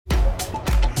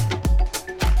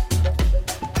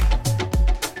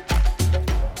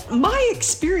my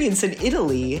experience in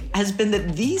Italy has been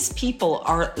that these people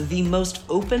are the most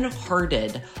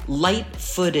open-hearted,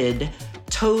 light-footed,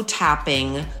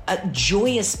 toe-tapping,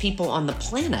 joyous people on the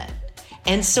planet.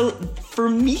 And so for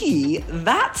me,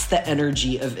 that's the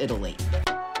energy of Italy.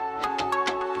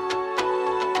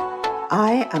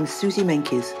 I am Susie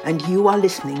Menkes, and you are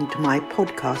listening to my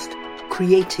podcast,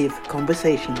 Creative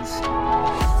Conversations.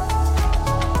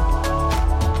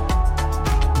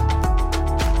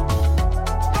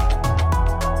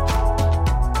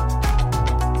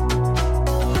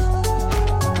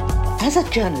 As a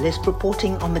journalist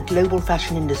reporting on the global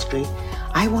fashion industry,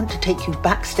 I want to take you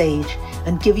backstage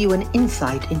and give you an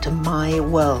insight into my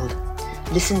world.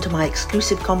 Listen to my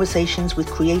exclusive conversations with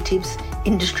creatives,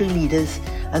 industry leaders,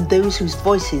 and those whose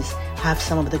voices have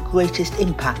some of the greatest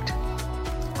impact.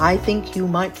 I think you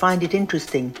might find it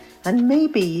interesting and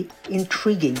maybe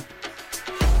intriguing.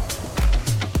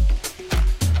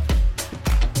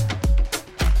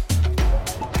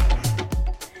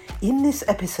 In this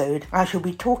episode, I shall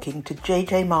be talking to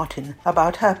JJ Martin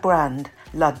about her brand,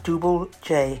 La Double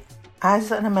J.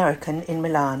 As an American in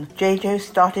Milan, JJ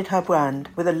started her brand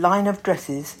with a line of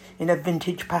dresses in a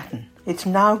vintage pattern. It's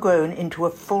now grown into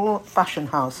a full fashion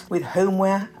house with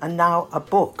homeware and now a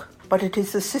book. But it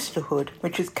is the sisterhood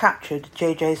which has captured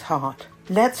JJ's heart.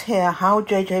 Let's hear how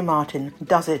JJ Martin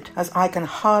does it, as I can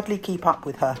hardly keep up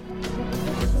with her.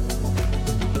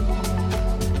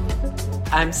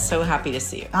 I'm so happy to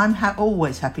see you. I'm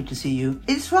always happy to see you.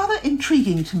 It's rather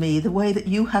intriguing to me the way that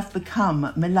you have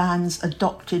become Milan's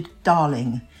adopted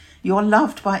darling. You're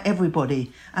loved by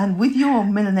everybody, and with your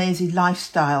Milanese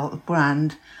lifestyle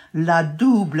brand, La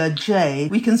Double J,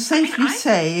 we can safely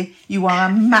say you are a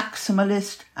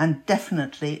maximalist and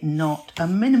definitely not a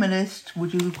minimalist.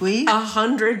 Would you agree?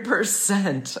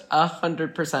 100%.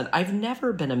 100%. I've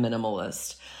never been a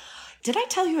minimalist. Did I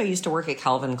tell you I used to work at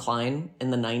Calvin Klein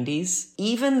in the 90s?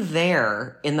 Even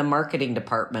there, in the marketing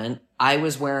department, I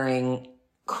was wearing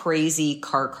crazy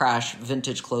car crash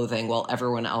vintage clothing while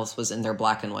everyone else was in their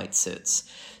black and white suits.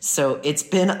 So it's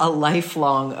been a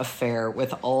lifelong affair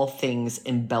with all things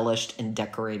embellished and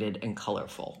decorated and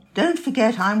colorful. Don't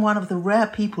forget, I'm one of the rare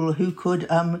people who could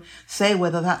say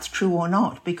whether that's true or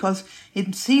not, because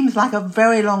it seems like a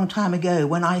very long time ago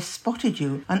when I spotted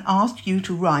you and asked you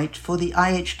to write for the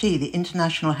IHT, the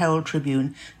International Herald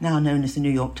Tribune, now known as the New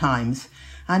York Times.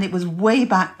 And it was way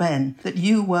back then that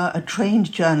you were a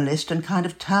trained journalist and kind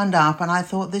of turned up, and I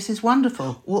thought, this is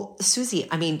wonderful. Well, Susie,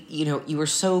 I mean, you were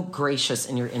so gracious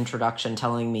in your introduction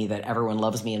telling me that everyone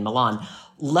loves me in Milan.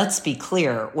 Let's be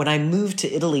clear, when I moved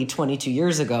to Italy 22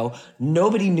 years ago,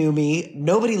 nobody knew me,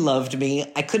 nobody loved me,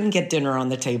 I couldn't get dinner on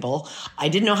the table, I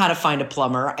didn't know how to find a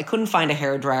plumber, I couldn't find a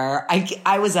hairdryer,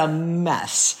 I was a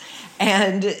mess.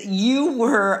 And you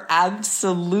were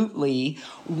absolutely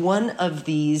one of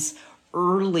these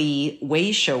early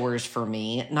way showers for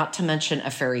me, not to mention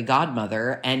a fairy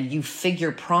godmother, and you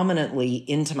figure prominently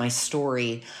into my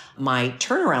story, my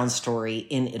turnaround story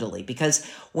in Italy. Because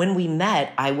when we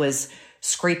met, I was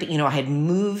scraping, I had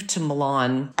moved to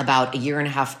Milan about a year and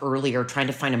a half earlier trying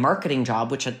to find a marketing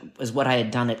job, which was what I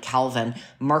had done at Calvin.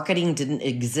 Marketing didn't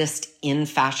exist in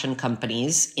fashion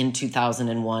companies in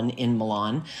 2001 in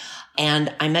Milan.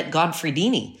 And I met Godfrey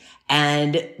Dini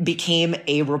and became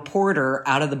a reporter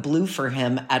out of the blue for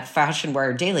him at Fashion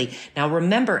Wire Daily. Now,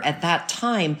 remember, at that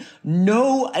time,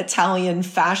 no Italian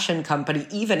fashion company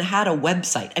even had a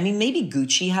website. I mean, maybe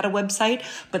Gucci had a website,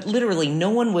 but literally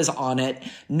no one was on it.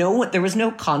 There was no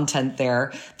content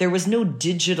there. There was no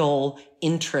digital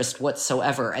interest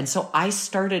whatsoever. And so I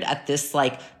started at this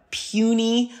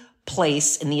puny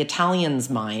place in the Italians'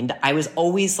 mind. I was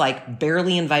always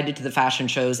barely invited to the fashion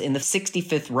shows in the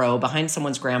 65th row behind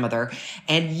someone's grandmother.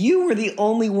 And you were the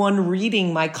only one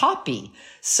reading my copy.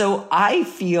 So I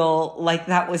feel like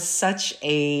that was such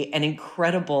an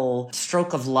incredible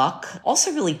stroke of luck.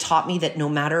 Also really taught me that no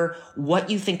matter what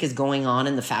you think is going on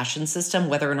in the fashion system,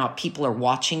 whether or not people are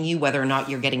watching you, whether or not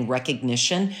you're getting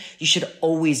recognition, you should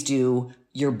always do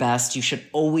your best. You should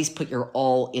always put your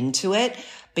all into it,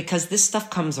 because this stuff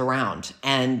comes around.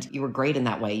 And you were great in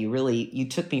that way. You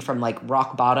took me from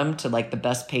rock bottom to the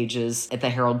best pages at the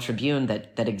Herald Tribune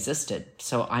that existed.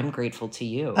 So I'm grateful to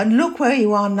you. And look where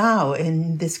you are now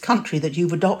in this country that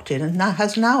you've adopted and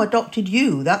has now adopted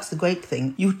you. That's the great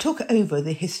thing. You took over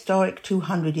the historic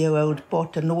 200-year-old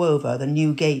Porta Nuova, the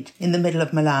new gate in the middle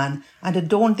of Milan, and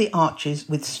adorned the arches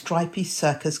with stripy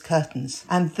circus curtains.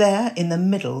 And there in the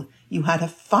middle, you had a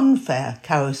funfair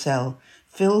carousel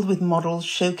filled with models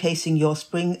showcasing your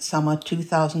Spring-Summer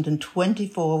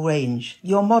 2024 range.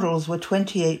 Your models were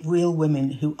 28 real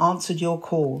women who answered your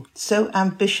call. So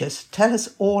ambitious. Tell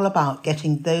us all about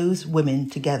getting those women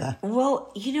together.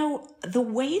 Well, the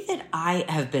way that I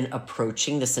have been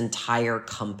approaching this entire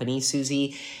company,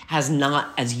 Susie, has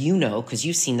not, as you know, because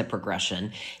you've seen the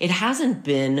progression, it hasn't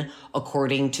been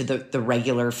according to the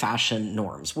regular fashion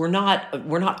norms. We're not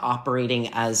operating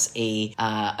as a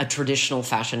traditional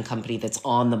fashion company that's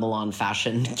on the Milan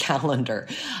fashion calendar.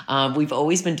 We've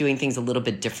always been doing things a little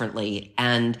bit differently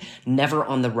and never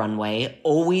on the runway,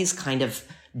 always kind of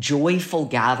joyful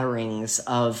gatherings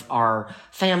of our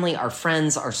family, our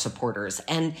friends, our supporters.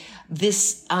 And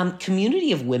this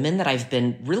community of women that I've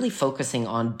been really focusing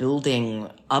on building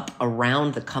up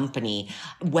around the company,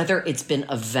 whether it's been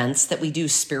events that we do,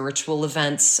 spiritual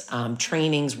events,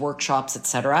 trainings, workshops,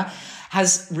 etc.,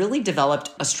 has really developed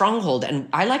a stronghold. And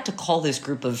I like to call this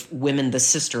group of women the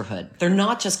sisterhood. They're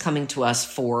not just coming to us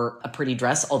for a pretty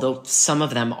dress, although some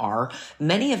of them are.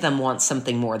 Many of them want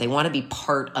something more. They want to be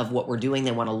part of what we're doing.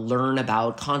 They want to learn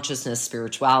about consciousness,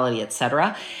 spirituality,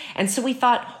 etc. And so we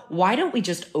thought, why don't we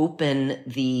just open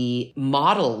the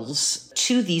models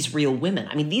to these real women?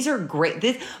 I mean, these are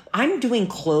great. I'm doing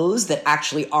clothes that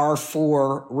actually are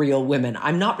for real women.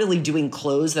 I'm not really doing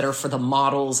clothes that are for the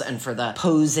models and for the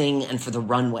posing and for the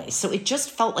runway. So it just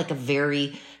felt like a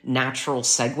very natural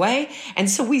segue. And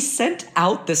so we sent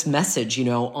out this message,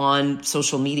 on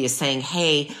social media saying,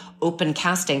 hey, open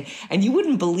casting. And you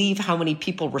wouldn't believe how many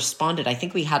people responded. I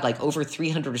think we had like over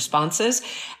 300 responses,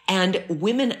 and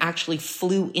women actually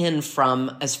flew in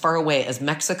from as far away as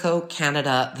Mexico,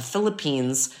 Canada, the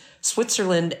Philippines,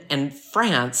 Switzerland, and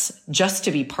France just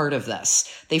to be part of this.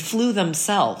 They flew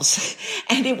themselves.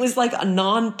 And it was like a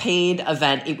non-paid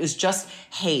event. It was just,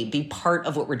 hey, be part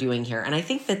of what we're doing here. And I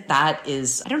think that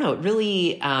is, I don't know, it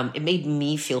really, it made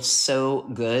me feel so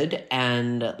good.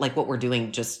 And like what we're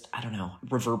doing just, I don't know,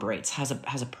 reverberates, has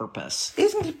a purpose.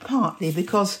 Isn't it partly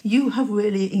because you have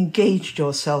really engaged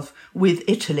yourself with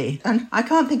Italy? And I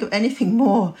can't think of anything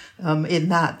more in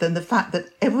that than the fact that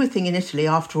everything in Italy,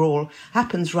 after all,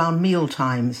 happens round meal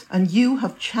times, and you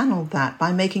have channeled that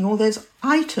by making all those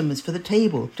items for the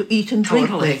table to eat and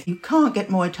drink with. You can't get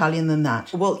more Italian than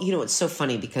that. Well, it's so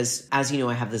funny because, as you know,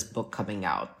 I have this book coming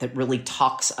out that really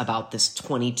talks about this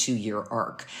 22-year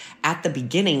arc. At the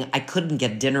beginning, I couldn't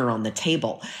get dinner on the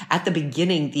table. At the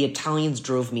beginning, the Italians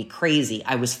drove me crazy.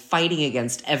 I was fighting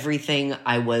against everything.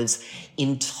 I was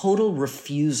in total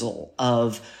refusal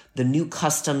of the new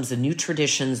customs, the new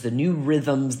traditions, the new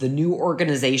rhythms, the new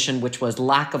organization, which was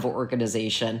lack of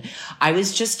organization. I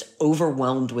was just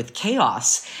overwhelmed with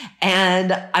chaos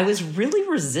and I was really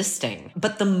resisting.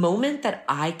 But the moment that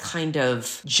I kind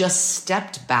of just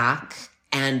stepped back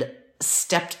and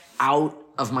stepped out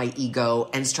of my ego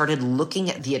and started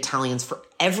looking at the Italians for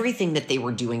everything that they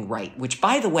were doing right, which,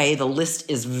 by the way, the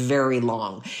list is very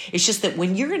long. It's just that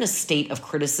when you're in a state of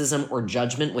criticism or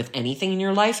judgment with anything in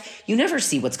your life, you never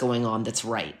see what's going on that's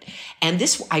right. And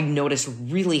this, I noticed,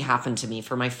 really happened to me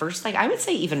for my first, I would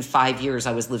say even 5 years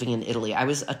I was living in Italy. I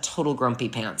was a total grumpy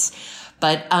pants.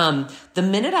 But the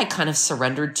minute I kind of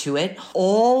surrendered to it,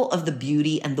 all of the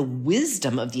beauty and the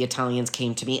wisdom of the Italians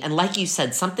came to me. And like you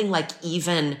said, something like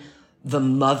even the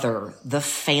mother, the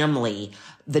family,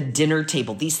 the dinner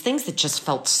table, these things that just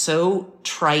felt so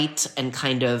trite and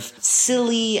kind of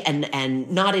silly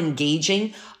and not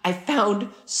engaging, I found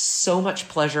so much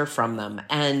pleasure from them.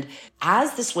 And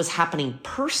as this was happening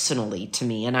personally to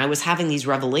me and I was having these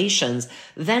revelations,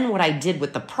 then what I did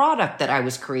with the product that I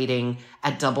was creating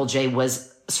at Double J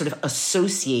was sort of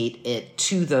associate it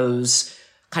to those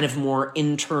kind of more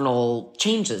internal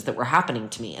changes that were happening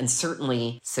to me. And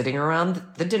certainly sitting around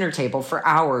the dinner table for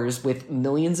hours with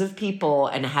millions of people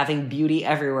and having beauty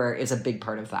everywhere is a big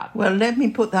part of that. Well, let me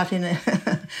put that in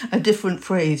a different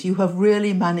phrase. You have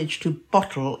really managed to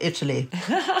bottle Italy.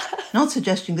 Not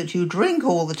suggesting that you drink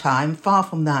all the time, far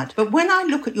from that. But when I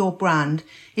look at your brand,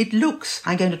 it looks,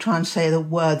 I'm going to try and say the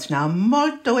words now,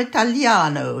 molto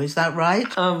italiano, is that right?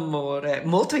 Amore,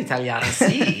 molto italiano,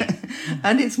 sì.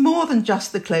 And it's more than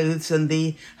just the clothes and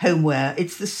the homeware.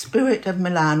 It's the spirit of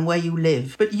Milan where you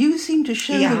live. But you seem to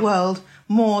show the world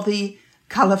more the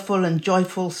colourful and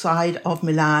joyful side of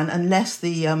Milan and less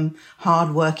the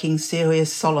hard-working,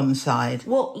 serious, solemn side.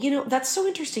 Well, that's so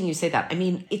interesting you say that. I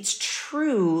mean, it's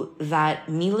true that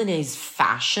Milanese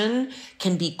fashion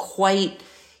can be quite...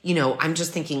 I'm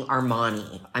just thinking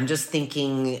Armani. I'm just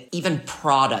thinking even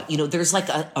Prada. There's like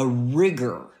a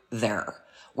rigor there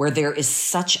where there is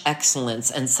such excellence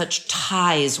and such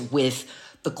ties with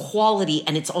the quality,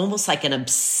 and it's almost like an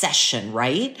obsession,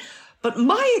 right? But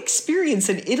my experience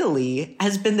in Italy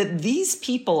has been that these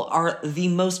people are the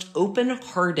most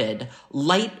open-hearted,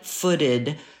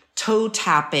 light-footed,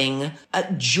 toe-tapping,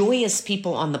 joyous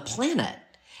people on the planet.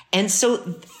 And so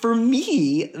for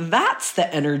me, that's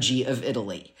the energy of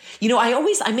Italy. You know,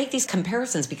 I make these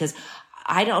comparisons because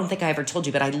I don't think I ever told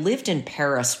you, but I lived in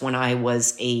Paris when I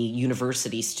was a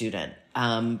university student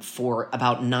for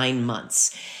about 9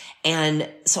 months. And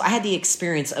so I had the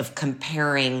experience of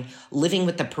comparing living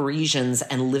with the Parisians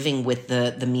and living with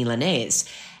the Milanese.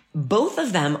 Both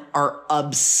of them are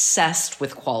obsessed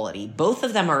with quality. Both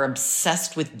of them are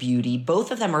obsessed with beauty.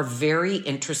 Both of them are very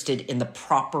interested in the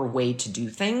proper way to do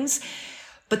things.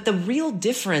 But the real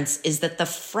difference is that the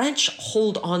French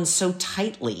hold on so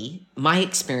tightly, my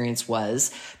experience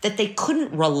was, that they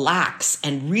couldn't relax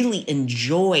and really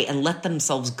enjoy and let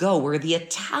themselves go, where the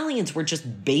Italians were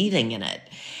just bathing in it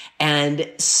and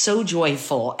so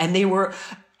joyful. And they were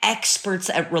experts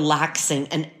at relaxing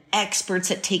and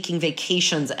experts at taking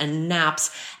vacations and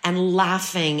naps and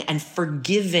laughing and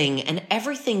forgiving. And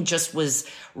everything just was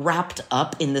wrapped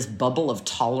up in this bubble of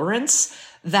tolerance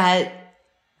that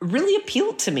really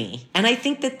appealed to me. And I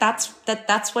think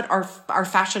that's what our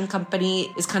fashion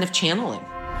company is kind of channeling.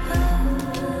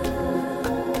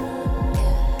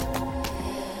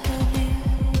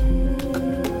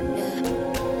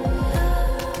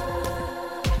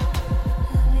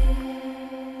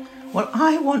 Well,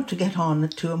 I want to get on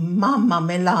to Mama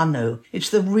Milano. It's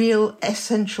the real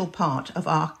essential part of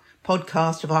our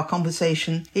podcast, of our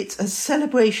conversation. It's a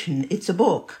celebration. It's a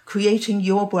book, creating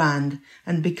your brand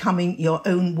and becoming your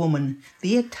own woman,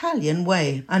 the Italian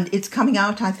way. And it's coming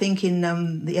out, I think, in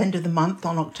the end of the month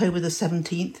on October the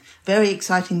 17th. Very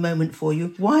exciting moment for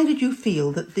you. Why did you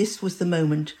feel that this was the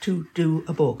moment to do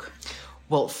a book?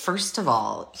 Well, first of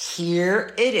all,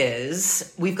 here it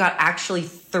is. We've got actually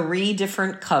 3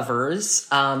 different covers,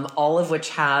 all of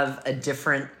which have a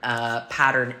different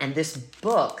pattern. And this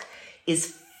book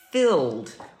is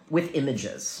filled with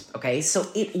images, okay? So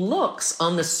it looks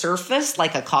on the surface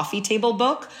like a coffee table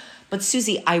book, but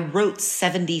Susie, I wrote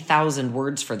 70,000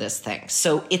 words for this thing.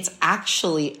 So it's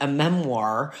actually a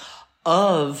memoir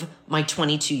of my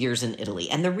 22 years in Italy.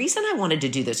 And the reason I wanted to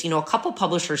do this, a couple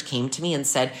publishers came to me and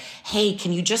said, hey,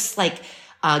 can you just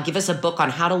give us a book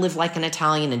on how to live like an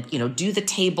Italian and, do the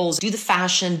tables, do the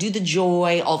fashion, do the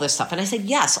joy, all this stuff. And I said,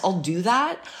 yes, I'll do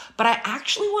that. But I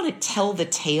actually want to tell the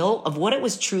tale of what it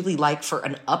was truly like for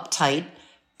an uptight,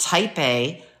 type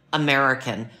A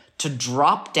American to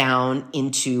drop down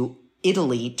into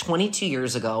Italy 22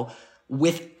 years ago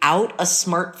without a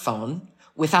smartphone,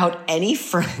 without any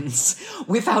friends,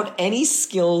 without any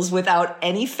skills, without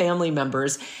any family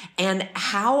members, and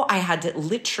how I had to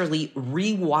literally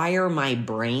rewire my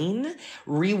brain,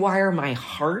 rewire my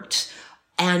heart,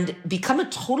 and become a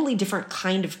totally different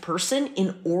kind of person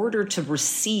in order to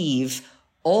receive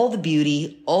all the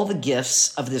beauty, all the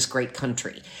gifts of this great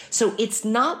country. So it's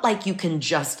not like you can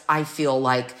just, I feel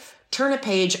like, turn a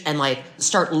page and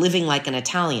start living like an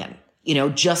Italian,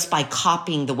 just by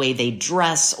copying the way they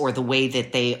dress or the way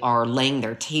that they are laying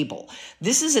their table.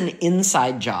 This is an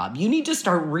inside job. You need to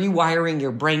start rewiring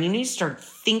your brain. You need to start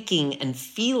thinking and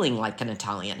feeling like an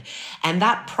Italian. And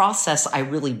that process I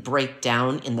really break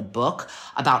down in the book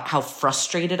about how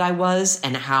frustrated I was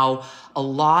and how a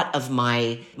lot of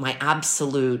my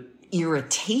absolute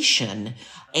irritation,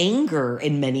 anger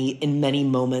in many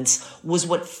moments was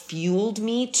what fueled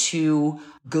me to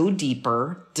go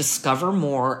deeper, discover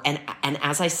more, and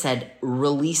as I said,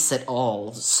 release it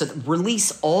all. So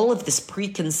release all of this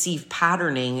preconceived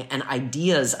patterning and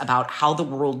ideas about how the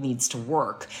world needs to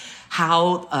work,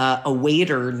 how a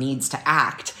waiter needs to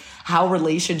act, how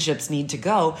relationships need to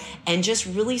go, and just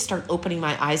really start opening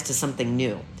my eyes to something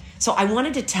new. So I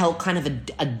wanted to tell kind of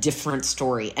a different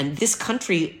story. And this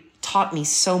country taught me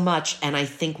so much, and I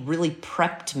think really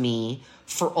prepped me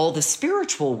for all the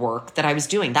spiritual work that I was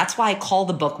doing. That's why I call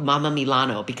the book Mama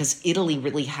Milano, because Italy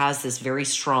really has this very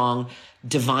strong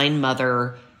divine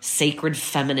mother, sacred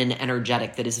feminine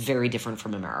energetic that is very different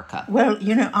from America. Well,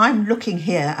 I'm looking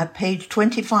here at page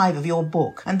 25 of your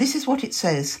book, and this is what it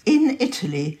says. In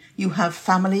Italy, you have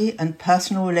family and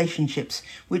personal relationships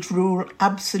which rule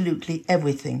absolutely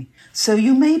everything. So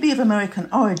you may be of American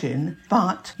origin,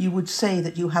 but you would say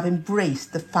that you have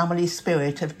embraced the family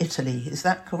spirit of Italy. Is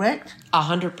that correct?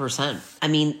 100%. I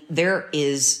mean, there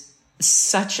is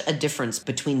such a difference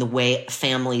between the way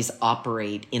families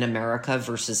operate in America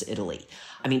versus Italy.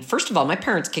 I mean, first of all, my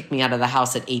parents kicked me out of the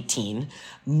house at 18.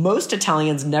 Most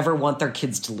Italians never want their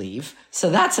kids to leave.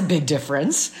 So that's a big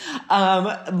difference.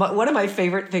 But one of my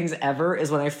favorite things ever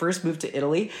is when I first moved to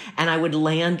Italy and I would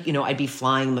land, I'd be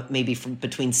flying maybe from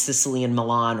between Sicily and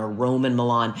Milan or Rome and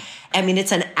Milan. I mean,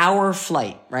 it's an hour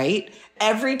flight, right?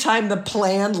 Every time the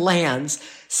plane lands,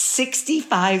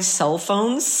 65 cell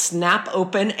phones snap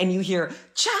open and you hear,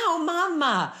 "Ciao,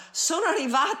 mamma, sono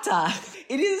arrivata."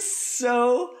 It is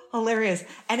so hilarious.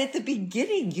 And at the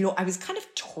beginning, I was kind of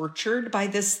tortured by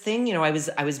this thing. I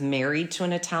was married to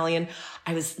an Italian.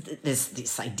 I was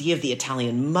this idea of the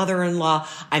Italian mother-in-law.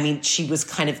 I mean, she was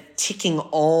kind of ticking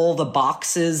all the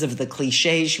boxes of the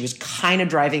cliches. She was kind of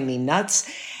driving me nuts.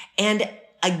 And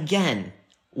again,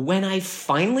 when I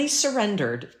finally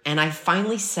surrendered and I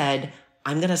finally said,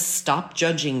 I'm going to stop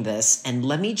judging this and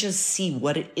let me just see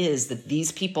what it is that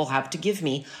these people have to give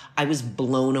me, I was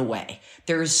blown away.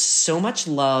 There's so much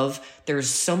love. There's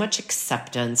so much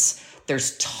acceptance.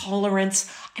 There's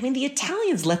tolerance. I mean, the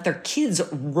Italians let their kids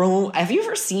roam. Have you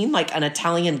ever seen like an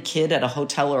Italian kid at a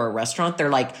hotel or a restaurant? They're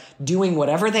like doing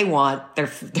whatever they want.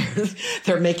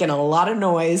 They're making a lot of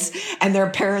noise and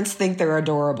their parents think they're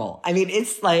adorable. I mean,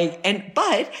 it's like,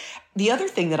 but the other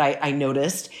thing that I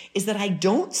noticed is that I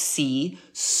don't see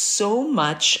so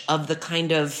much of the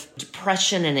kind of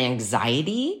depression and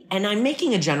anxiety. And I'm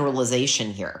making a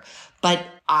generalization here, but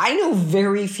I know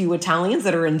very few Italians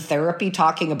that are in therapy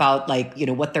talking about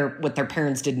what their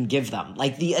parents didn't give them.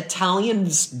 Like the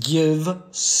Italians give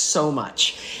so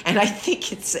much. And I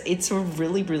think it's a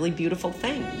really, really beautiful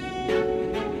thing.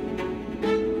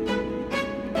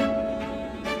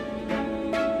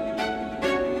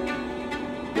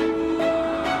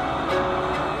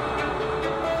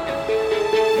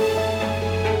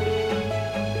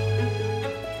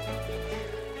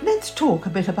 Let's talk a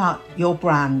bit about your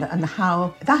brand and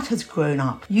how that has grown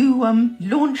up. You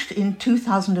launched in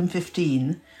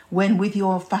 2015 when, with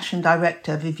your fashion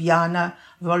director Viviana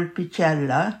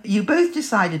Volpicella, you both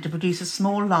decided to produce a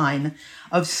small line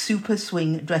of super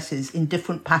swing dresses in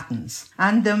different patterns.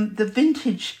 And the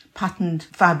vintage patterned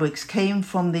fabrics came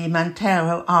from the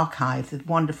Mantero archive, the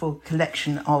wonderful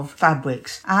collection of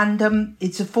fabrics. And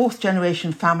it's a fourth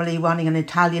generation family running an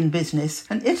Italian business,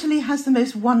 and Italy has the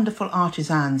most wonderful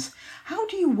artisans. How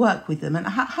do you work with them, and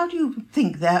how do you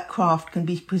think their craft can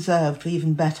be preserved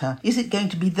even better? Is it going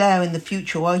to be there in the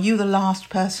future, or are you the last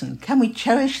person? Can we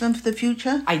cherish them for the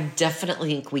future? I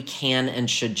definitely think we can and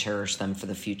should cherish them for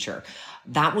the future.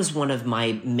 That was one of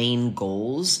my main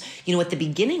goals. At the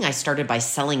beginning, I started by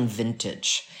selling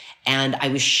vintage. And I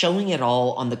was showing it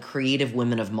all on the Creative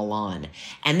Women of Milan.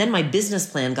 And then my business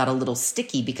plan got a little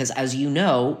sticky because, as you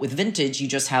know, with vintage, you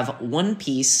just have one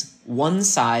piece, one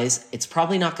size. It's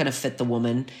probably not going to fit the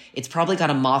woman. It's probably got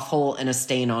a moth hole and a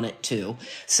stain on it too.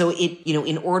 So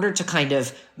in order to kind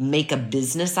of make a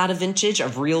business out of vintage,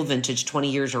 of real vintage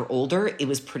 20 years or older, it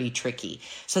was pretty tricky.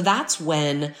 So that's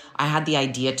when I had the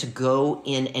idea to go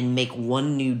in and make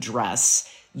one new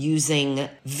dress using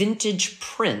vintage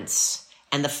prints.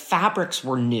 And the fabrics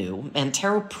were new.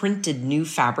 Mantero printed new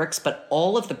fabrics, but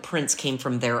all of the prints came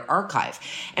from their archive.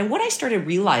 And what I started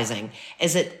realizing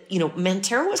is that,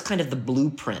 Mantero was kind of the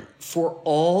blueprint for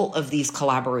all of these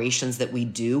collaborations that we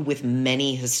do with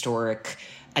many historic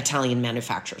Italian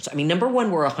manufacturers. I mean, number one,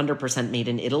 we're 100% made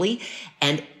in Italy,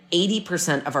 and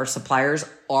 80% of our suppliers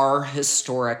are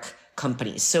historic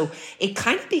companies. So it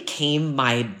kind of became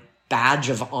my badge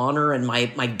of honor and my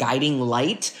guiding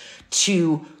light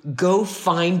to go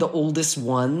find the oldest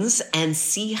ones and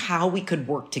see how we could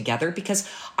work together, because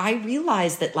I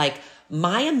realized that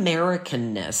my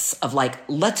Americanness of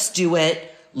let's do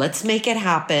it, let's make it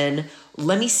happen,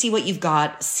 let me see what you've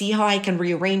got, see how I can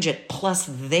rearrange it, plus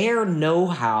their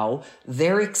know-how,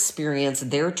 their experience,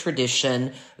 their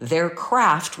tradition, their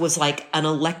craft was like an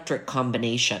electric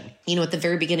combination. At the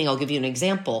very beginning, I'll give you an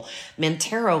example.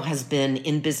 Mantero has been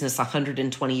in business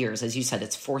 120 years. As you said,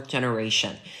 it's fourth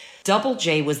generation. Double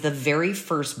J was the very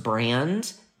first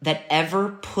brand that ever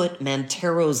put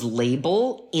Mantero's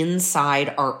label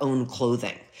inside our own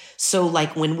clothing. So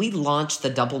when we launched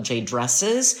the Double J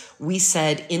dresses, we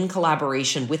said in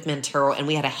collaboration with Mantero, and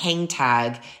we had a hang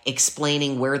tag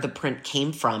explaining where the print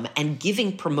came from and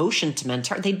giving promotion to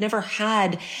Mantero. They'd never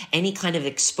had any kind of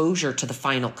exposure to the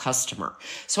final customer.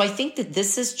 So I think that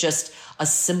this is just a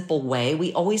simple way.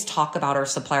 We always talk about our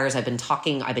suppliers. I've been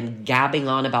gabbing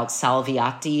on about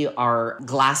Salviati, our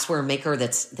glassware maker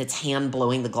that's hand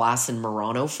blowing the glass in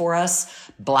Murano for us,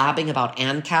 blabbing about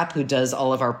ANCAP, who does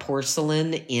all of our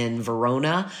porcelain in in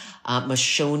Verona,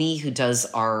 Mashoni, who does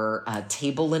our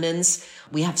table linens.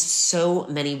 We have so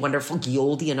many wonderful,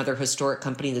 Ghioldi, another historic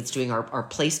company that's doing our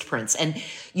placed prints. And,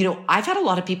 you know, I've had a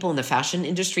lot of people in the fashion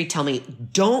industry tell me,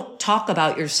 don't talk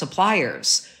about your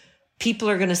suppliers. People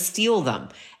are going to steal them.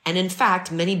 And in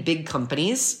fact, many big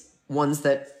companies, ones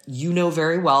that you know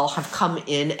very well, have come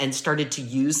in and started to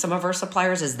use some of our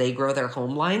suppliers as they grow their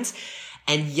home lines.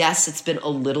 And yes, it's been a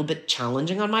little bit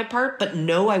challenging on my part, but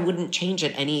no, I wouldn't change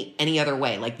it any other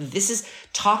way. Like, this is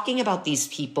talking about these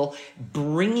people,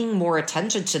 bringing more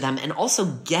attention to them, and also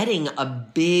getting a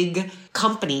big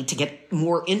company to get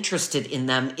more interested in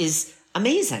them is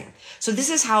amazing. So this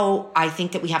is how I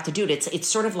think that we have to do it. It's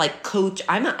sort of like coach.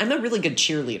 I'm a really good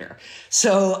cheerleader.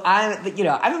 So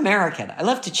I'm American. I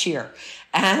love to cheer.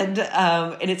 And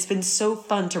it's been so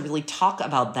fun to really talk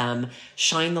about them,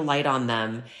 shine the light on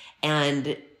them.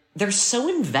 And they're so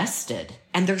invested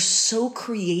and they're so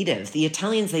creative. The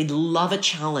Italians, they love a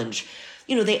challenge.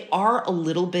 You know, they are a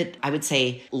little bit, I would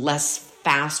say, less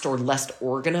fast or less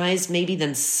organized maybe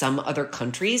than some other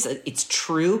countries. It's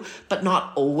true, but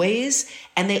not always.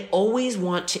 And they always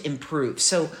want to improve.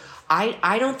 So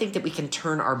I don't think that we can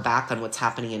turn our back on what's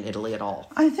happening in Italy at all.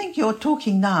 I think you're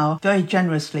talking now very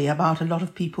generously about a lot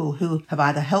of people who have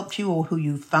either helped you or who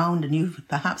you've found and you've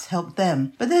perhaps helped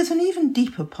them. But there's an even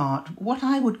deeper part, what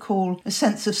I would call a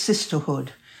sense of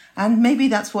sisterhood. And maybe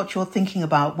that's what you're thinking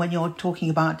about when you're talking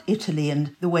about Italy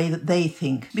and the way that they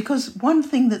think. Because one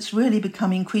thing that's really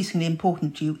become increasingly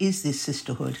important to you is this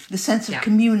sisterhood, the sense of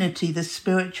community, the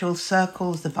spiritual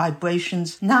circles, the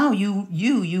vibrations. Now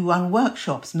you run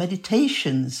workshops,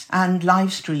 meditations and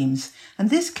live streams. And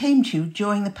this came to you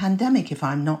during the pandemic, if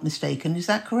I'm not mistaken. Is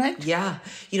that correct? Yeah.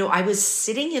 You know, I was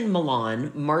sitting in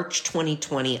Milan, March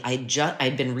 2020.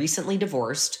 I'd been recently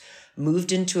divorced,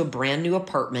 moved into a brand new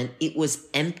apartment. It was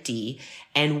empty.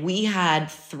 And we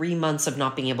had 3 months of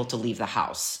not being able to leave the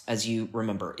house. As you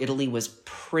remember, Italy was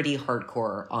pretty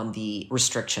hardcore on the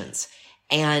restrictions.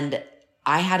 And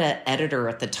I had an editor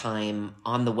at the time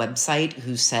on the website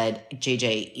who said,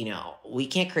 JJ, you know, we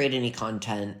can't create any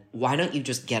content. Why don't you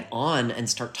just get on and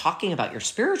start talking about your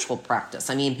spiritual practice?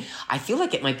 I mean, I feel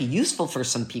like it might be useful for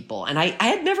some people. And I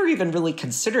had never even really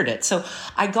considered it. So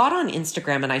I got on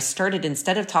Instagram and I started,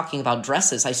 instead of talking about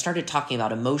dresses, I started talking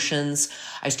about emotions.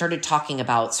 I started talking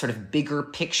about sort of bigger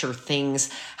picture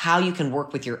things, how you can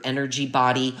work with your energy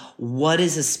body, what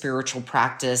is a spiritual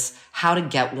practice, how to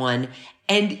get one.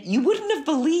 And you wouldn't have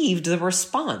believed the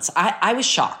response. I was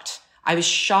shocked. I was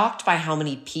shocked by how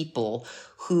many people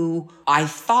who I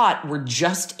thought were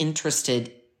just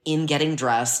interested in getting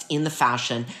dressed, in the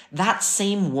fashion. That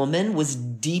same woman was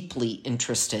deeply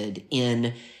interested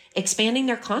in expanding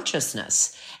their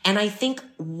consciousness. And I think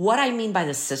what I mean by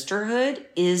the sisterhood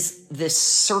is this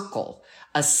circle,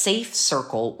 a safe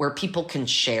circle where people can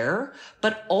share,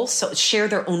 but also share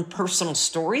their own personal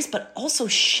stories, but also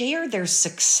share their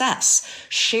success,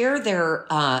 share their,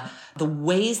 the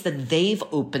ways that they've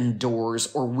opened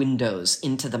doors or windows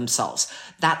into themselves.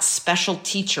 That special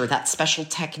teacher, that special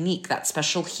technique, that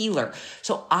special healer.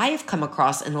 So I've come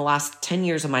across in the last 10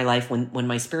 years of my life when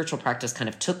my spiritual practice kind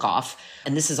of took off,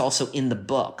 and this is also in the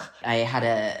book, I had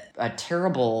a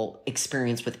terrible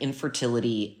experience with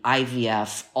infertility,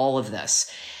 IVF, all of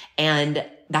this. And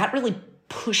that really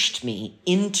pushed me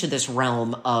into this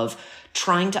realm of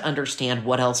trying to understand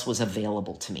what else was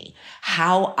available to me,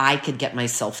 how I could get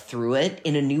myself through it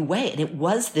in a new way. And it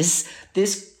was this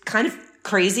kind of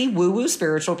crazy woo-woo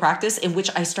spiritual practice in which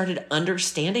I started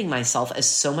understanding myself as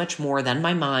so much more than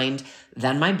my mind,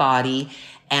 than my body.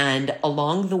 And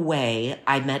along the way,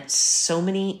 I met so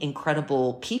many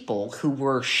incredible people who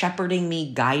were shepherding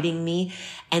me, guiding me.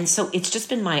 And so it's just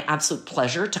been my absolute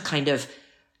pleasure to kind of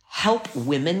help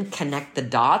women connect the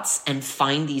dots and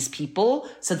find these people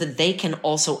so that they can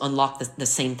also unlock the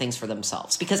same things for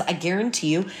themselves. Because I guarantee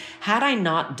you, had I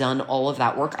not done all of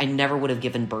that work, I never would have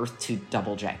given birth to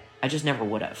Double J. I just never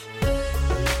would have.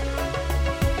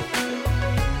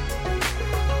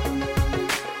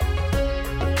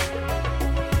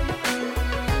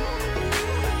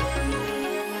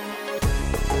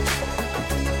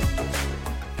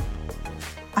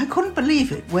 I couldn't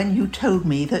believe it when you told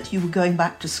me that you were going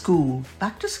back to school.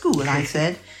 Back to school, I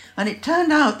said. And it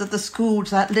turned out that the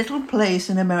school's that little place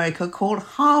in America called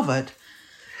Harvard.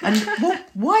 And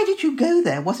why did you go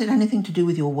there? Was it anything to do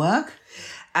with your work?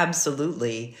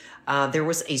 Absolutely. There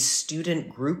was a student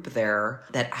group there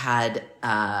that had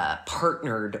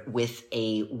partnered with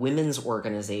a women's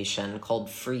organization called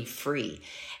Free Free.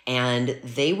 And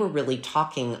they were really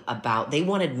talking about, they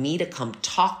wanted me to come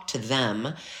talk to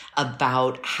them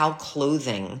about how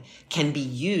clothing can be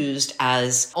used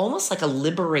as almost like a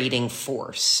liberating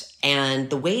force, and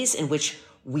the ways in which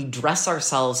we dress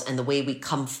ourselves and the way we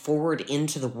come forward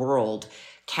into the world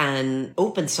can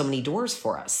open so many doors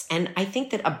for us. And I think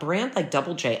that a brand like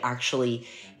Double J actually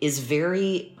is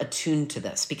very attuned to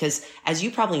this because, as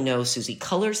you probably know, Susie,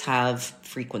 colors have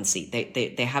frequency.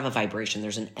 They have a vibration.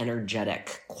 There's an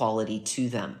energetic quality to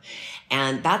them.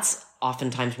 And that's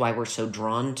oftentimes why we're so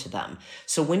drawn to them.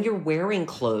 So when you're wearing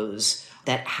clothes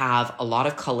that have a lot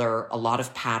of color, a lot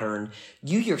of pattern,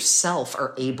 you yourself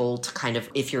are able to kind of,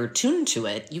 if you're attuned to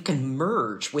it, you can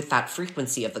merge with that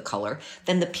frequency of the color.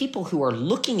 Then the people who are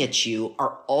looking at you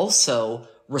are also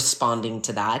responding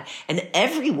to that. And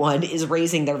everyone is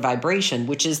raising their vibration,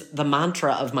 which is the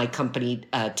mantra of my company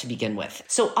to begin with.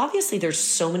 So obviously there's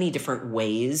so many different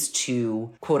ways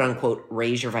to quote unquote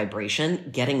raise your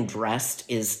vibration. Getting dressed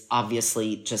is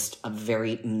obviously just a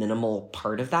very minimal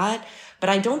part of that, but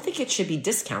I don't think it should be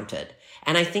discounted.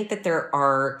 And I think that there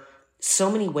are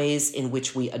so many ways in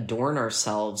which we adorn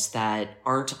ourselves that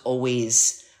aren't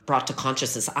always brought to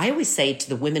consciousness. I always say to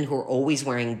the women who are always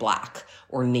wearing black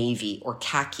or navy or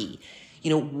khaki,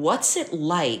 what's it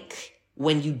like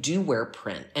when you do wear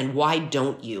print, and why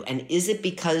don't you? And is it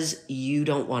because you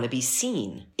don't want to be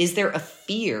seen? Is there a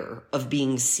fear of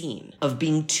being seen, of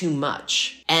being too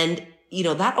much? And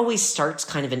that always starts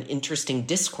kind of an interesting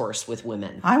discourse with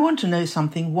women. I want to know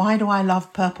something. Why do I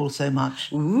love purple so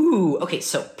much? Ooh, okay.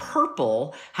 So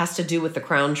purple has to do with the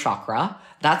crown chakra.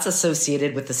 That's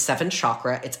associated with the 7th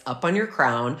chakra. It's up on your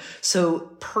crown.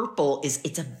 So purple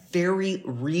it's a very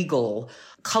regal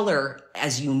color,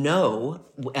 as you know,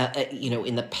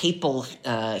 in the papal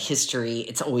history,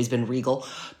 it's always been regal.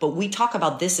 But we talk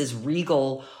about this as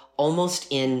regal almost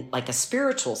in like a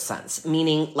spiritual sense,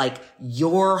 meaning like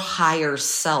your higher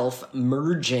self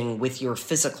merging with your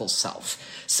physical self.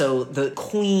 So the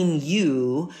queen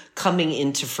you coming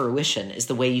into fruition is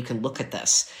the way you can look at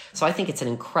this. So I think it's an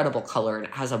incredible color and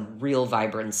it has a real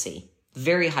vibrancy.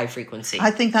 Very high frequency.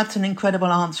 I think that's an incredible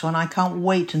answer, and I can't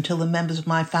wait until the members of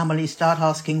my family start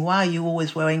asking, why are you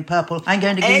always wearing purple? I'm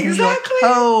going to give you your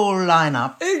whole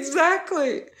lineup.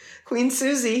 Exactly. Queen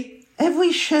Susie.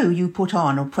 Every show you put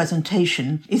on or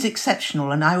presentation is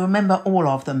exceptional, and I remember all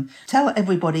of them. Tell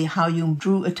everybody how you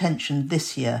drew attention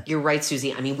this year. You're right,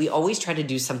 Susie. I mean, we always try to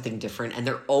do something different, and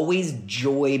they're always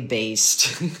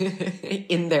joy-based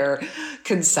in their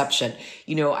conception.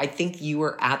 I think you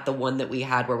were at the one that we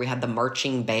had where we had the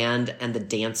marching band and the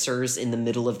dancers in the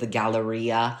middle of the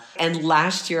Galleria. And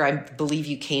last year, I believe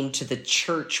you came to the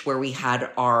church where we had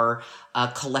our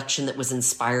collection that was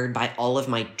inspired by all of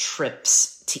my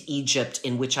trips to Egypt,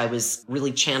 in which I was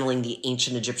really channeling the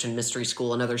ancient Egyptian mystery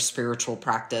school, another spiritual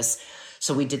practice.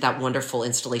 So we did that wonderful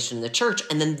installation in the church.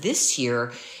 And then this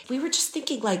year, we were just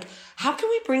thinking like, how can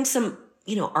we bring some,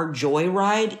 our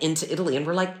joyride into Italy? And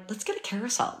we're like, let's get a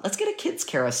carousel. Let's get a kids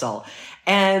carousel.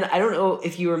 And I don't know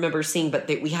if you remember seeing, but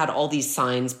we had all these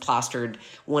signs plastered,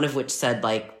 one of which said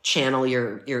like, channel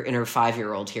your inner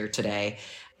 5-year-old here today.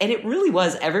 And it really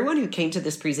was everyone who came to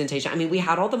this presentation. I mean, we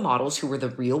had all the models who were the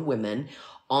real women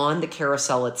on the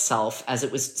carousel itself as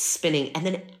it was spinning. And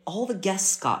then all the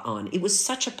guests got on. It was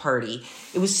such a party.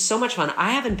 It was so much fun.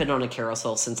 I haven't been on a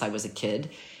carousel since I was a kid,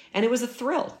 and it was a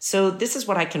thrill. So this is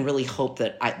what I can really hope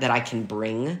that I can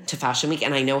bring to Fashion Week.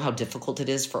 And I know how difficult it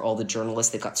is for all the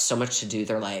journalists. They've got so much to do.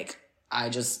 They're like,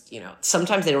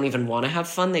 sometimes they don't even want to have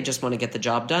fun. They just want to get the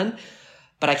job done.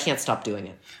 But I can't stop doing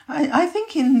it. I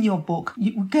think in your book,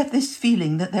 you get this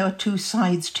feeling that there are two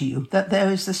sides to you, that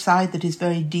there is the side that is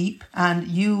very deep, and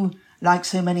you, like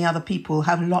so many other people,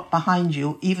 have a lot behind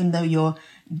you, even though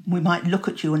we might look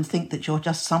at you and think that you're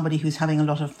just somebody who's having a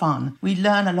lot of fun. We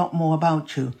learn a lot more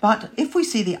about you. But if we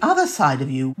see the other side of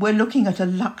you, we're looking at a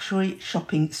luxury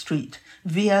shopping street,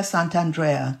 Via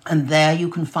Sant'Andrea, and there you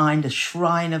can find a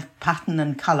shrine of pattern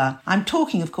and colour. I'm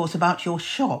talking, of course, about your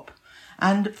shop.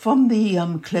 And from the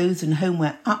clothes and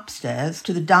homeware upstairs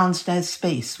to the downstairs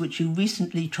space, which you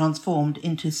recently transformed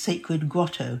into Sacred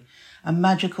Grotto, a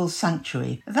magical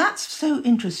sanctuary. That's so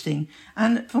interesting.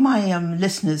 And for my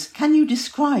listeners, can you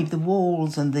describe the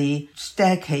walls and the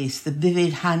staircase, the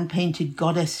vivid hand-painted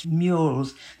goddess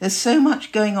murals? There's so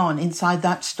much going on inside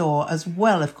that store, as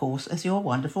well, of course, as your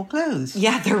wonderful clothes.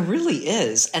 Yeah, there really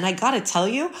is. And I gotta tell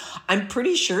you, I'm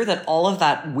pretty sure that all of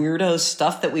that weirdo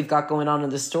stuff that we've got going on in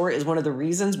the store is one of the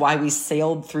reasons why we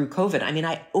sailed through COVID. I mean,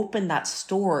 I opened that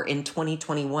store in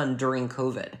 2021 during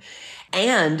COVID.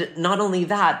 And not only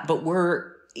that, but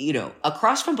we're,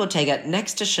 across from Bottega,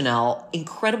 next to Chanel,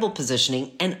 incredible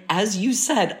positioning. And as you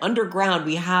said, underground,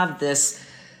 we have this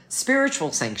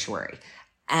spiritual sanctuary.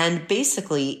 And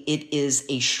basically, it is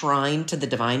a shrine to the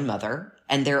Divine Mother.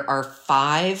 And there are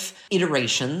 5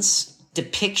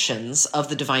 depictions of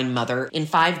the Divine Mother in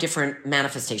 5 different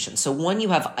manifestations. So one, you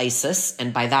have Isis,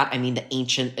 and by that I mean the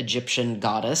ancient Egyptian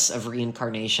goddess of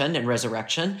reincarnation and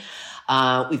resurrection.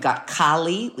 We've got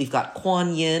Kali, we've got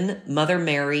Kuan Yin, Mother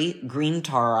Mary, Green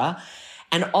Tara,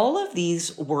 and all of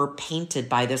these were painted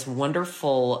by this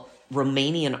wonderful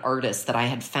Romanian artist that I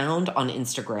had found on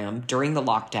Instagram during the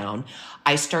lockdown.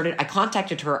 I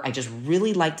contacted her. I just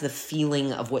really liked the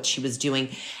feeling of what she was doing.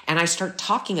 And I started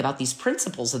talking about these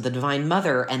principles of the Divine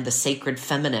Mother and the sacred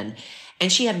feminine.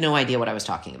 And she had no idea what I was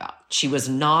talking about. She was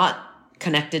not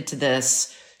connected to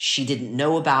this. She didn't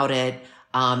know about it.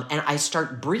 And I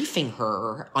start briefing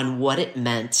her on what it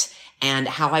meant and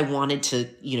how I wanted to,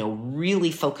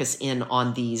 really focus in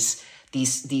on these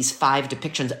 5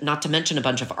 depictions, not to mention a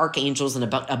bunch of archangels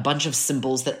and a bunch of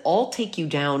symbols that all take you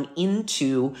down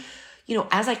into,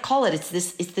 as I call it, it's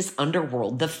this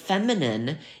underworld. The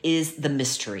feminine is the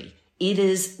mystery. It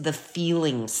is the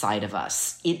feeling side of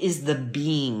us. It is the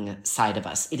being side of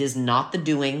us. It is not the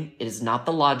doing. It is not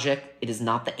the logic. It is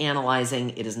not the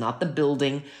analyzing. It is not the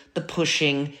building, the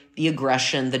pushing, the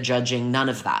aggression, the judging, none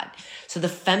of that. So the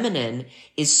feminine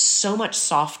is so much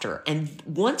softer. And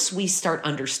once we start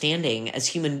understanding as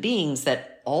human beings that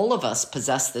all of us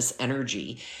possess this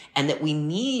energy and that we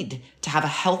need to have a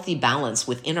healthy balance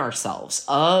within ourselves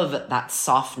of that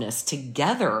softness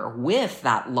together with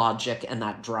that logic and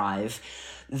that drive,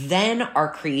 then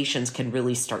our creations can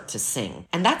really start to sing.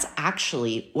 And that's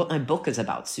actually what my book is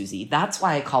about, Susie. That's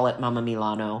why I call it Mama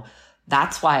Milano.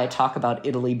 That's why I talk about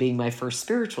Italy being my first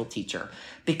spiritual teacher,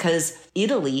 because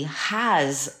Italy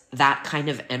has that kind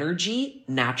of energy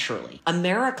naturally.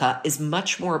 America is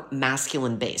much more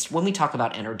masculine based when we talk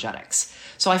about energetics.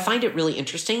 So I find it really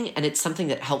interesting, and it's something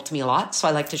that helped me a lot. So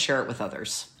I like to share it with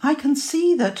others. I can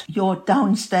see that your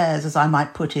downstairs, as I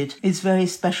might put it, is very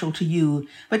special to you.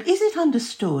 But is it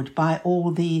understood by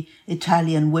all the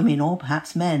Italian women, or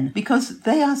perhaps men, because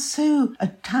they are so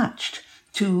attached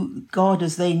to God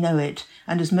as they know it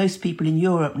and as most people in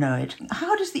Europe know it?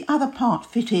 How does the other part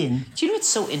fit in? Do you know, it's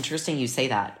so interesting you say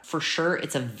that. For sure,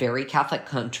 it's a very Catholic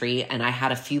country. And I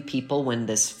had a few people when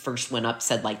this first went up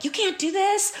said, like, you can't do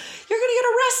this. You're going to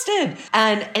get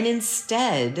arrested. And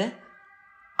instead,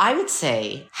 I would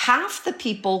say half the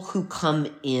people who come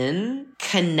in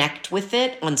connect with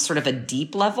it on sort of a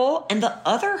deep level. And the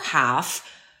other half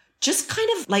just kind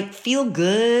of like feel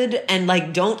good and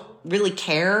like don't really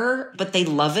care, but they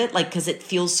love it, like, because it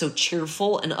feels so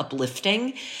cheerful and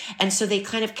uplifting. And so they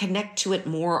kind of connect to it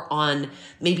more on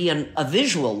maybe a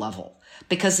visual level,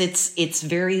 because it's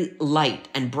very light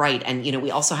and bright. And, we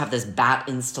also have this bat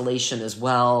installation as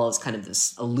well as kind of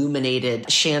this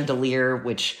illuminated chandelier,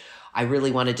 which I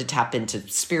really wanted to tap into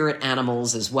spirit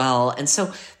animals as well. And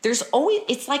so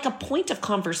it's like a point of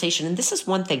conversation. And this is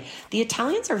one thing, the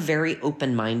Italians are very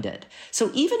open-minded.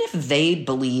 So even if they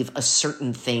believe a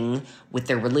certain thing with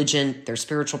their religion, their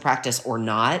spiritual practice or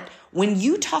not, when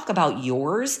you talk about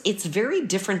yours, it's very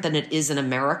different than it is in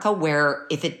America, where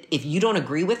if you don't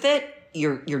agree with it,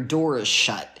 your door is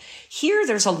shut. Here,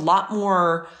 there's a lot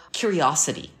more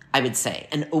curiosity, I would say,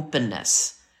 and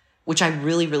openness, which I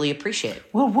really, really appreciate.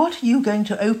 Well, what are you going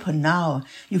to open now?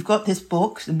 You've got this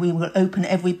book, and we will open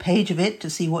every page of it to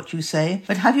see what you say.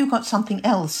 But have you got something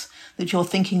else that you're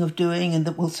thinking of doing and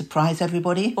that will surprise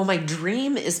everybody? Well, my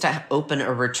dream is to open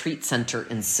a retreat center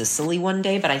in Sicily one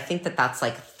day, but I think that that's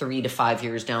like 3 to 5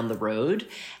 years down the road.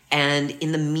 And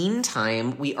in the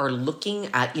meantime, we are looking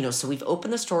at, so we've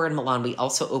opened the store in Milan. We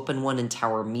also opened one in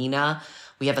Taormina.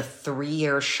 We have a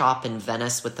 3-year shop in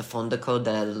Venice with the Fondaco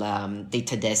dei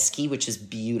Tedeschi, which is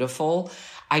beautiful.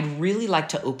 I'd really like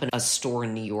to open a store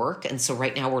in New York. And so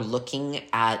right now we're looking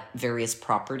at various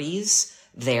properties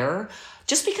there,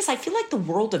 just because I feel like the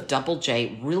world of Double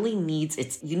J really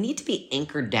you need to be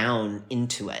anchored down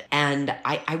into it. And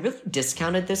I really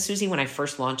discounted this, Susie, when I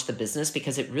first launched the business,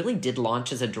 because it really did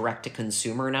launch as a direct to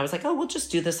consumer. And I was like, oh, we'll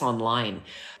just do this online.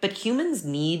 But humans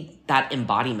need that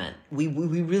embodiment. We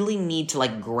really need to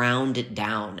like ground it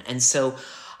down. And so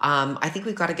I think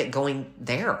we've got to get going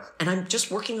there. And I'm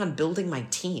just working on building my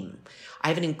team. I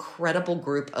have an incredible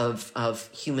group of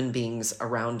human beings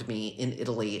around me in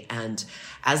Italy. And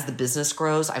as the business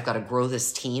grows, I've got to grow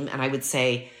this team. And I would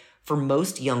say for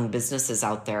most young businesses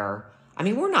out there, I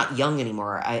mean, we're not young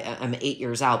anymore. I'm 8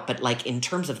 years out, but like in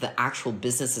terms of the actual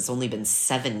business, it's only been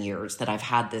 7 years that I've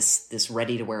had this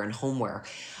ready to wear and homeware.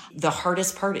 The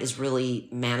hardest part is really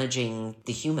managing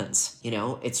the humans. You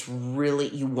know, it's really,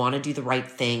 you want to do the right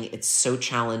thing. It's so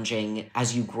challenging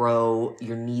as you grow,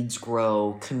 your needs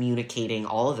grow, communicating,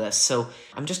 all of this. So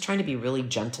I'm just trying to be really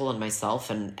gentle on myself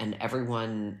and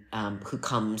everyone who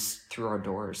comes through our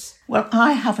doors. Well,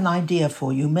 I have an idea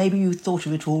for you. Maybe you thought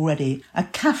of it already. A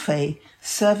cafe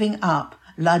serving up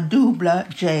La Double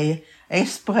J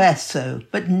espresso,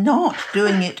 but not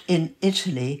doing it in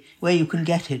Italy where you can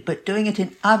get it, but doing it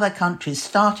in other countries,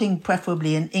 starting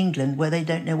preferably in England where they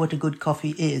don't know what a good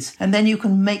coffee is. And then you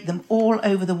can make them all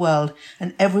over the world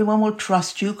and everyone will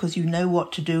trust you because you know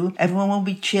what to do. Everyone will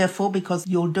be cheerful because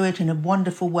you'll do it in a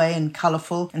wonderful way and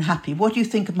colourful and happy. What do you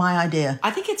think of my idea?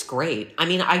 I think it's great. I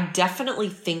mean, I definitely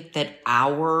think that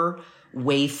our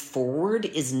way forward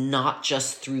is not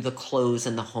just through the clothes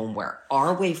and the homeware.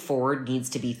 Our way forward needs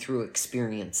to be through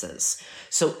experiences.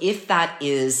 So if that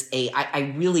is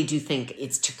I really do think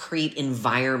it's to create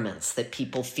environments that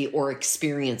people feel, or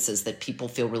experiences that people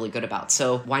feel really good about.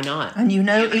 So why not? And you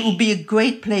know, it will be a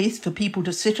great place for people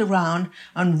to sit around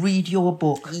and read your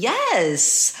book.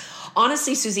 Yes.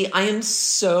 Honestly, Susie, I am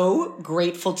so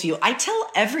grateful to you. I tell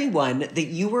everyone that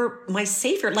you were my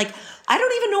savior. Like, I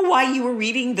don't even know why you were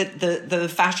reading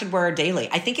the Fashion Wearer Daily.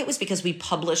 I think it was because we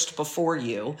published before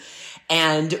you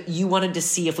and you wanted to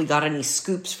see if we got any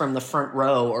scoops from the front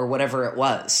row or whatever it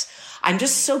was. I'm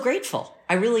just so grateful.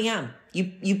 I really am.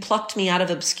 You plucked me out of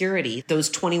obscurity those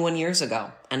 21 years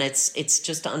ago, and it's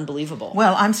just unbelievable.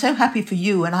 Well, I'm so happy for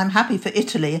you, and I'm happy for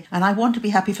Italy, and I want to be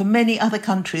happy for many other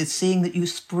countries, seeing that you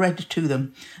spread to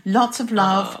them. Lots of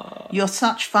love. Oh. You're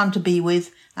such fun to be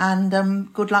with,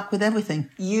 and good luck with everything.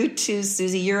 You too,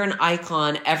 Susie. You're an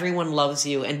icon. Everyone loves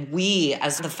you, and we,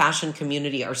 as the fashion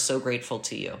community, are so grateful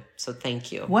to you. So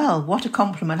thank you. Well, what a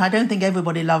compliment. I don't think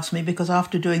everybody loves me, because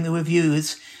after doing the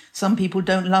reviews, some people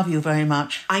don't love you very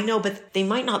much. I know, but they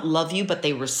might not love you, but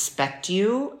they respect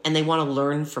you and they want to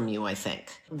learn from you, I think.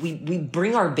 We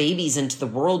bring our babies into the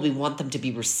world. We want them to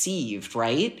be received,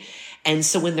 right? And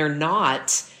so when they're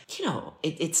not, you know,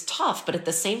 it's tough. But at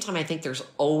the same time, I think there's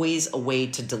always a way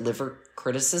to deliver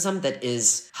criticism that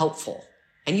is helpful.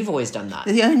 And you've always done that.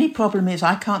 The only problem is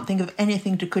I can't think of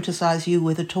anything to criticize you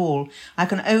with at all. I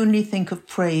can only think of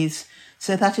praise.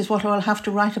 So that is what I'll have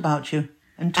to write about you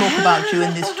and talk about you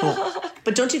in this talk.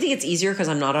 But don't you think it's easier because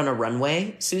I'm not on a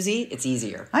runway, Susie? It's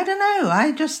easier. I don't know.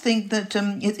 I just think that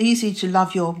it's easy to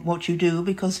love what you do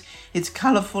because it's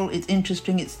colourful, it's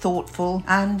interesting, it's thoughtful,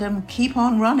 and keep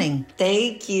on running.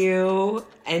 Thank you.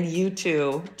 And you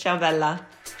too. Ciao, Bella.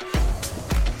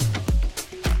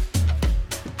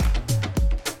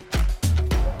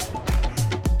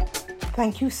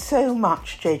 Thank you so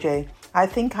much, JJ. I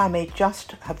think I may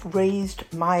just have raised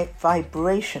my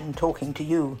vibration talking to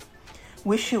you.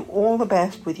 Wish you all the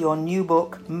best with your new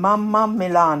book, Mamma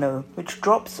Milano, which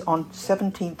drops on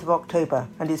 17th of October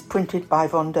and is printed by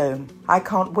Vendôme. I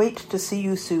can't wait to see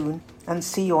you soon and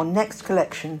see your next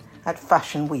collection at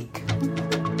Fashion Week.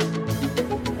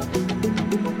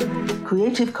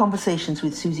 Creative Conversations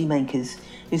with Susie Menkes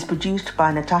is produced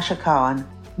by Natasha Cowan,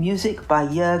 music by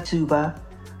Jörg Zuber,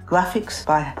 graphics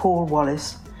by Paul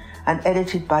Wallace, and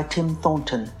edited by Tim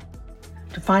Thornton.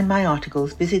 To find my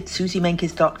articles, visit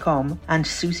susiemenkes.com and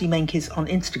Susie Menkes on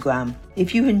Instagram.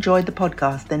 If you enjoyed the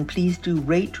podcast, then please do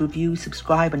rate, review,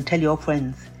 subscribe, and tell your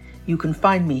friends. You can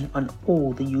find me on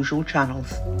all the usual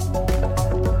channels.